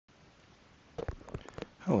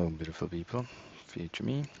Hello, beautiful people. Future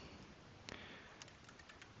me.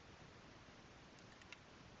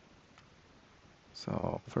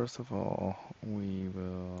 So, first of all, we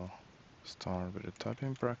will start with the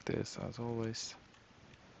typing practice as always.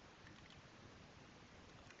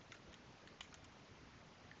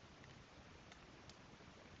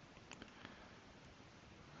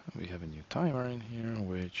 We have a new timer in here,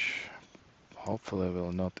 which hopefully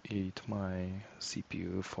will not eat my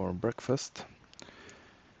CPU for breakfast.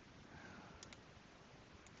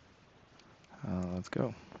 Let's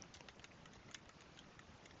go.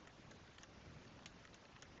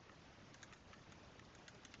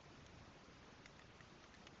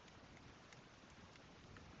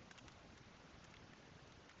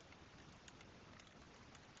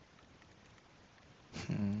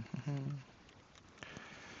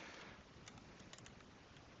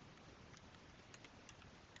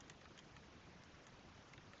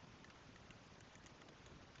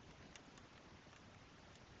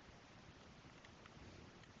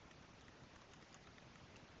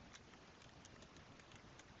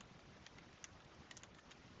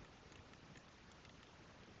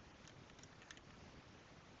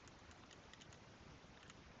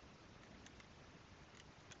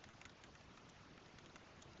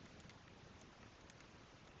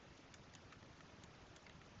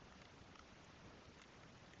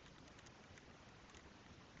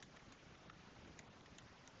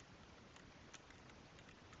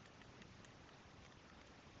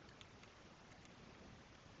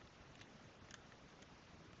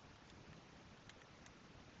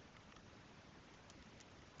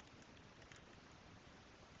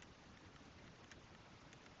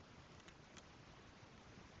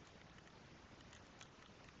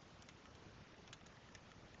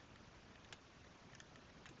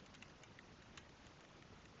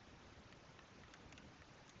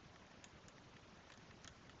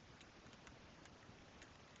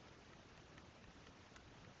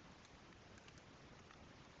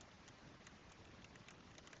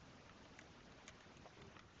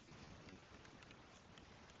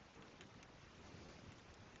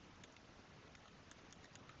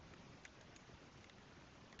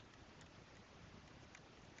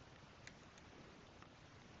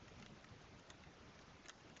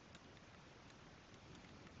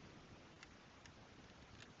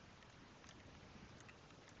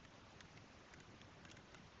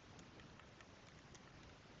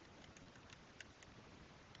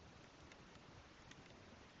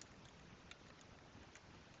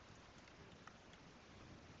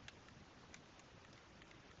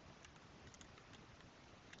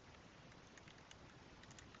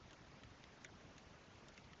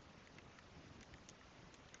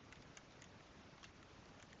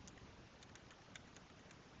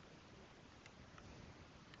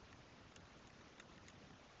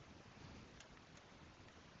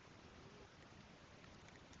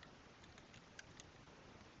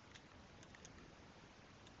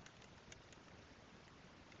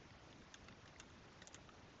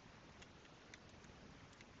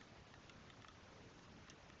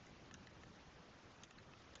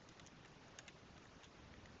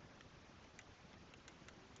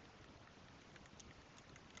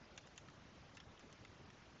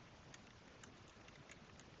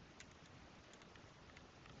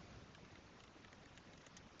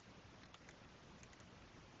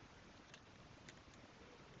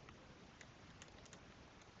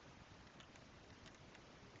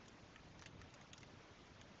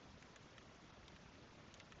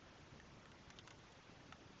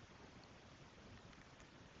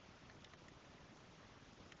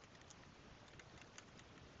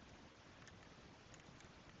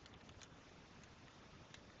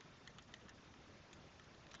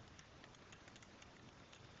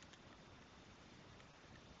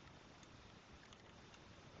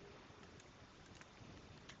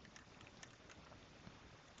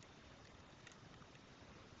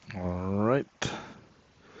 Alright.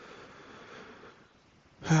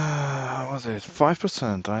 Was it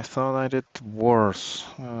 5%? I thought I did worse.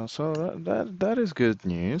 So that is good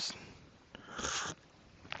news.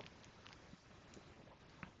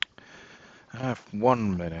 I have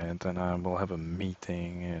 1 minute and I will have a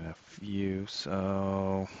meeting in a few,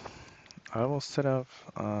 so I will set up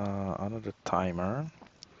another timer,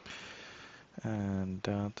 and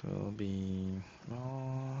that will be,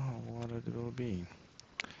 what it will be.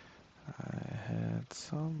 I had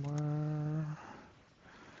somewhere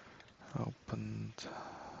opened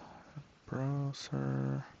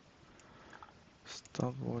browser,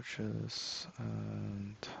 stopwatches,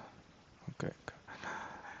 and okay,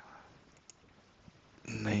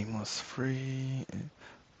 nameless free,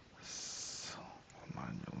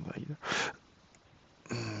 manual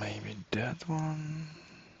that one.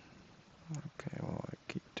 Okay, well, I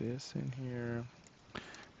keep this in here.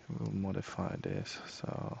 We'll modify this.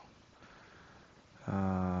 So,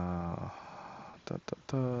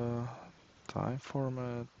 time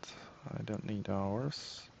format. I don't need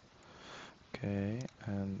hours. Okay,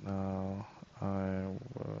 and now I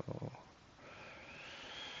will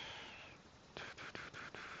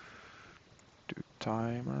do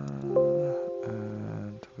timer,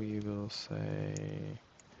 and we will say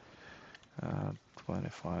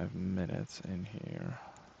 25 minutes in here.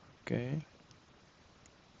 Okay.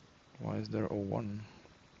 Why is there a 1?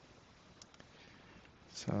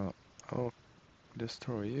 So I'll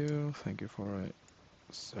destroy you. Thank you for your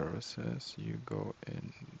services. You go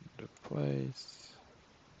in the place.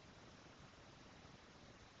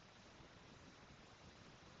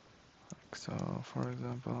 Like so, for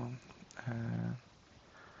example. And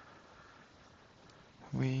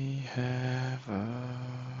we have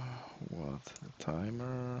what? The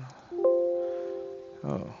timer.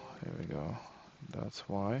 Oh, here we go. That's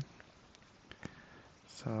why.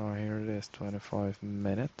 So here it is, 25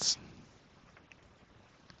 minutes.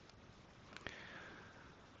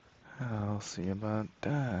 I'll see about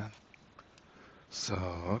that. So,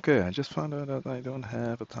 okay, I just found out that I don't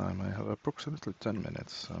have a time. I have approximately 10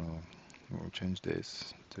 minutes, so we'll change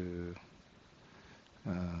this to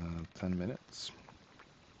 10 minutes.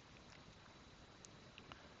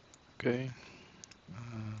 Okay,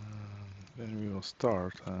 then we will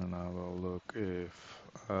start, and I will look if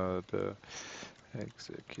the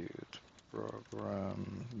execute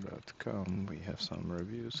program.com we have some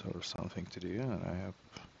reviews or something to do, and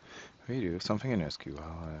we do something in SQL,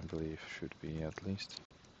 I believe, should be at least.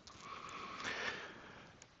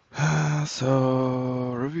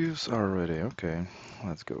 So reviews are ready. Okay,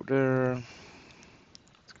 let's go there.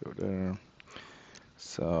 Let's go there.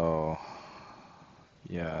 So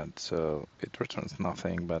yeah, so it returns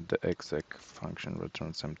nothing, but the exec function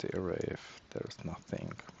returns empty array if there's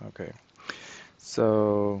nothing. Okay.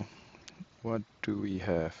 So what do we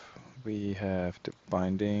have? We have the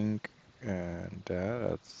binding, and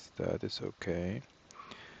that is okay.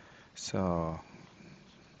 So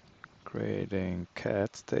creating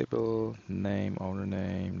cats table, name over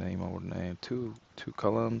name, two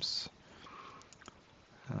columns,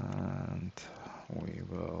 and we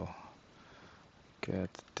will get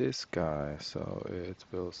this guy, so it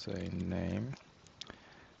will say name,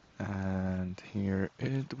 and here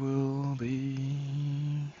it will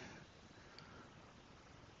be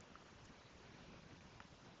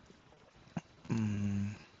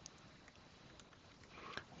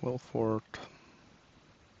Wilford.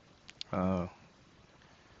 Uh,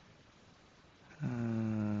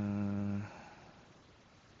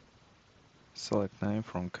 Select name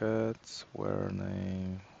from cats, where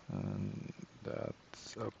name, and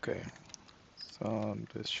that's okay. So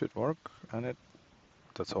this should work, and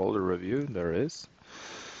that's all the review there is.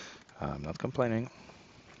 I'm not complaining.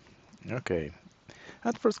 Okay.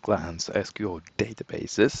 At first glance, SQL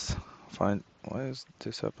databases find. Why is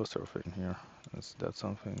this apostrophe in here? Is that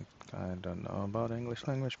something I don't know about English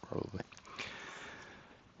language? Probably.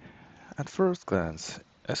 At first glance,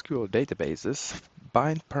 SQL databases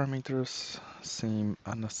bind parameters seem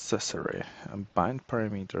unnecessary. And bind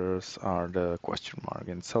parameters are the question mark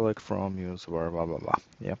in select from, use, where, blah blah blah.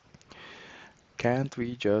 Yep. Can't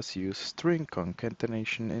we just use string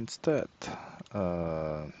concatenation instead?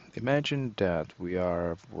 Imagine that we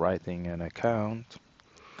are writing an account,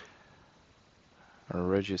 a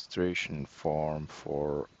registration form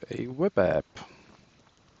for a web app.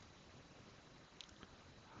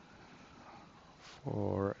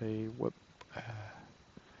 For a web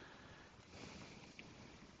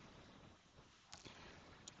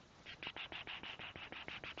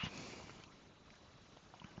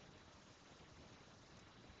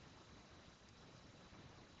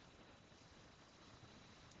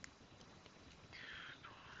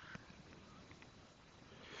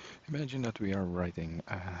Imagine that we are writing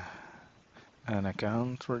an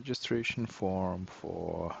account registration form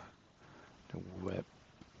for the web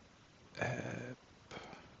app.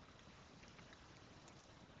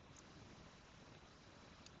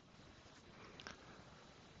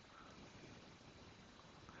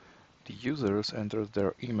 The users enter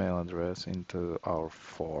their email address into our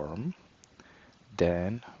form.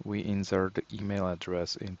 Then we insert the email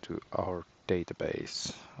address into our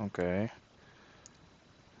database. Okay.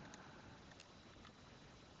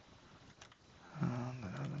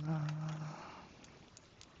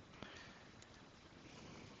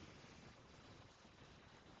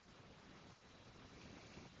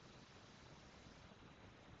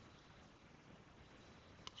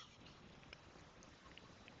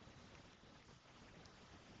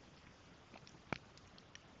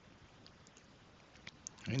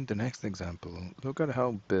 In the next example, look at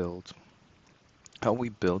how we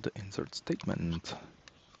build the insert statement.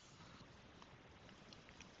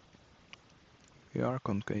 We are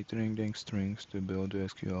concatenating the strings to build the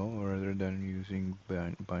SQL rather than using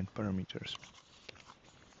bind parameters.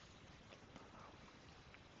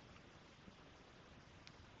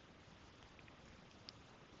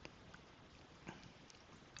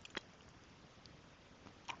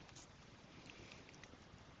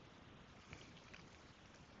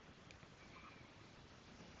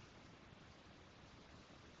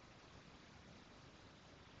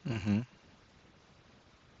 Mm-hmm.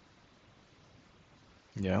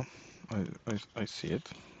 Yeah, I see it.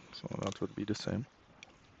 So that would be the same.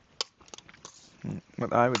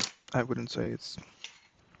 But I wouldn't say it's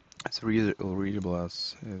readable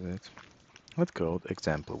as it. What code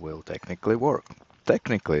example will technically work?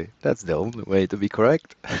 Technically, that's the only way to be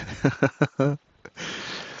correct.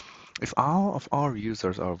 If all of our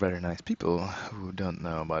users are very nice people who don't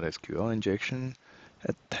know about SQL injection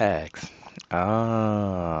attacks.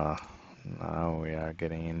 Ah, now we are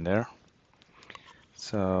getting in there.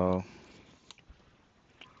 So,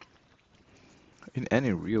 in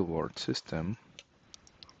any real-world system,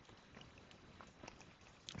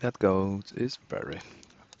 that code is very,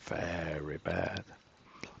 very bad.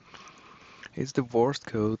 It's the worst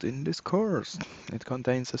code in this course. It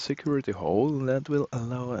contains a security hole that will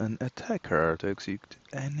allow an attacker to execute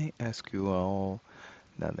any SQL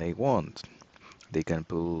that they want. They can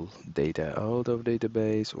pull data out of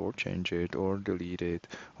database or change it or delete it.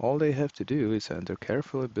 All they have to do is enter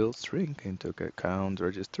carefully built string into account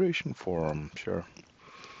registration form. Sure.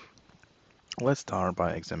 Let's start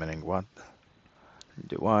by examining why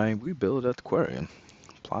we build that query.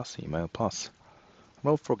 Plus email plus.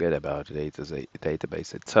 Well, forget about the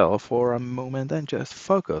database itself for a moment and just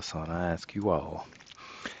focus on SQL.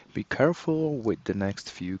 Be careful with the next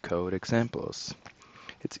few code examples.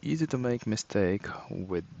 It's easy to make mistake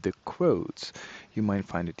with the quotes. You might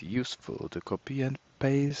find it useful to copy and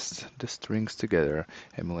paste the strings together,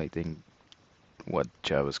 emulating what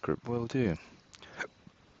JavaScript will do.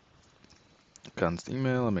 Const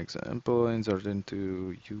email, an example, insert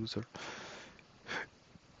into user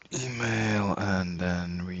email, and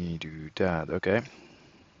then we do that, okay?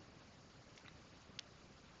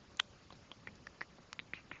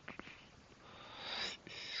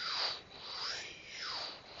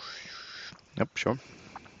 Yep, sure.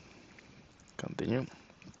 Continue.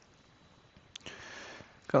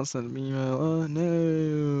 Constant email, oh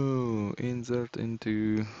no! Insert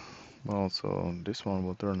into, well, so this one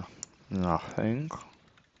will turn nothing.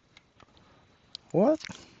 What?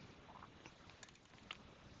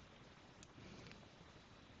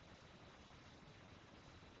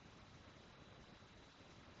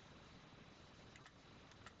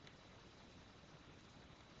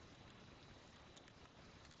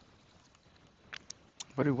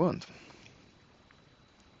 What do you want?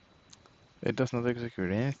 It does not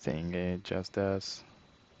execute anything, it just does.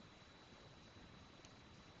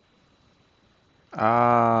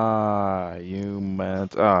 Ah, you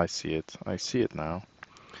meant. Ah, I see it. I see it now.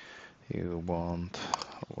 You want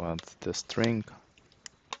what the string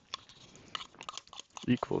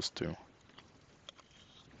equals to.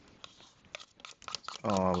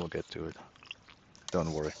 Oh, I will get to it.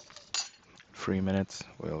 Don't worry. 3 minutes,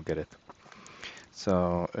 we'll get it.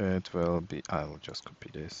 So it will be. I will just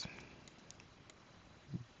copy this.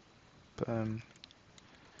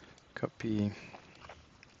 Copy.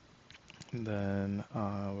 Then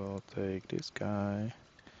I will take this guy.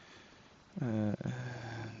 And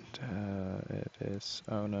it is.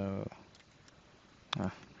 Oh no.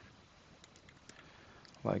 Ah,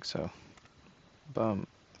 like so. Bum.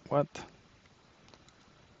 What?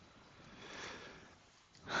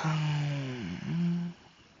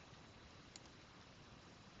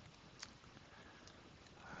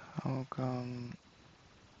 How come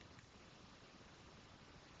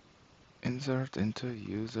insert into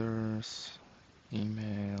users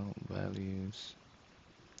email values,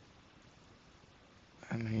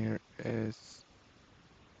 and here is,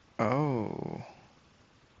 oh,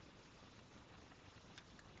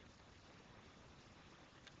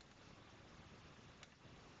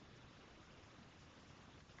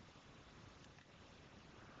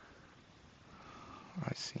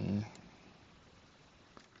 I see.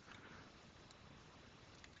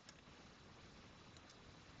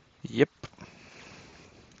 Yep.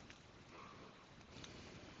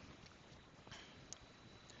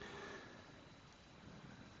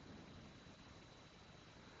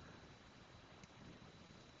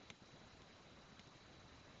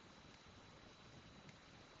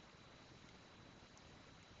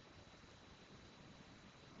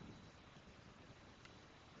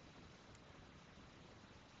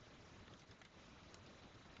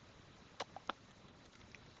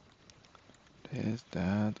 is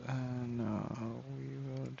that, and now we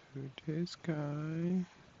will do this guy.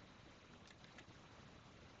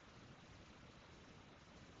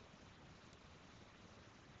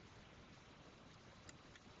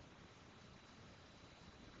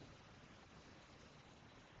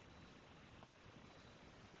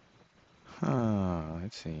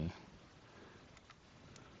 Let's see.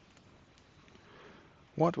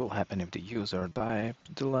 What will happen if the user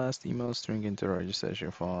typed the last email string into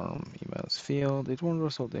registration form emails field? It won't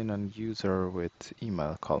result in a user with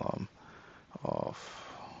email column of.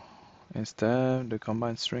 Instead, the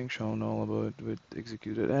combined string shown all about with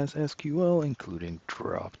executed as SQL, including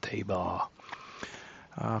drop table.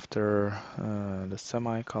 After the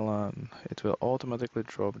semicolon, it will automatically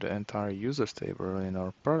drop the entire users table in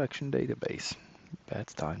our production database. Bad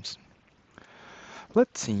times.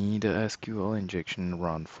 Let's see the SQL injection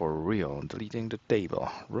run for real, deleting the table.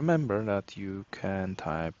 Remember that you can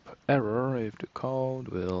type error if the code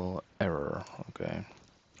will error. Okay.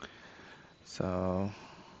 So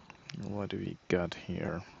what do we got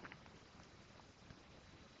here?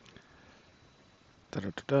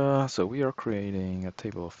 So we are creating a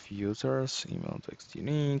table of users, email text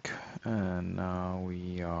unique, and now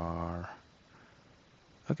we are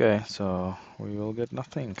okay. So we will get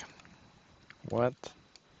nothing. What?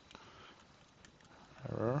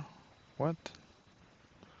 Error? What?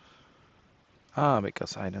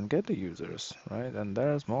 Because I don't get the users, right? And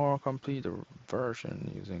there's more complete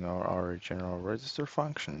version using our original register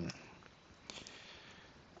function.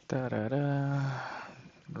 Da-da-da.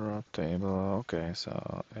 Drop table. Okay,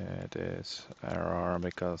 so it is error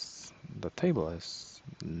because the table is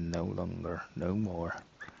no longer, no more.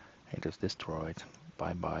 It is destroyed.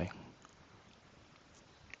 Bye bye.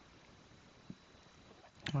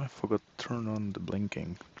 I forgot to turn on the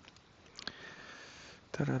blinking.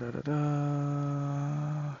 Da-da-da-da-da.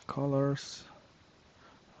 Colors.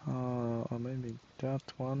 Or maybe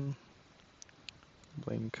that one.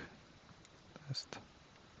 Blink. Test.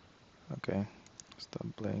 Okay. Stop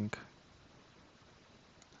blink.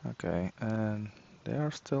 Okay, and they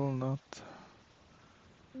are still not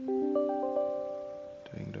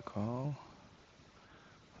doing the call.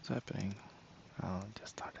 What's happening? Oh, it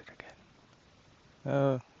just started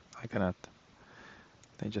again. I cannot.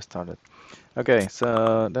 They just started. Okay,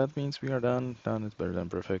 so that means we are done. Done is better than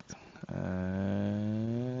perfect. And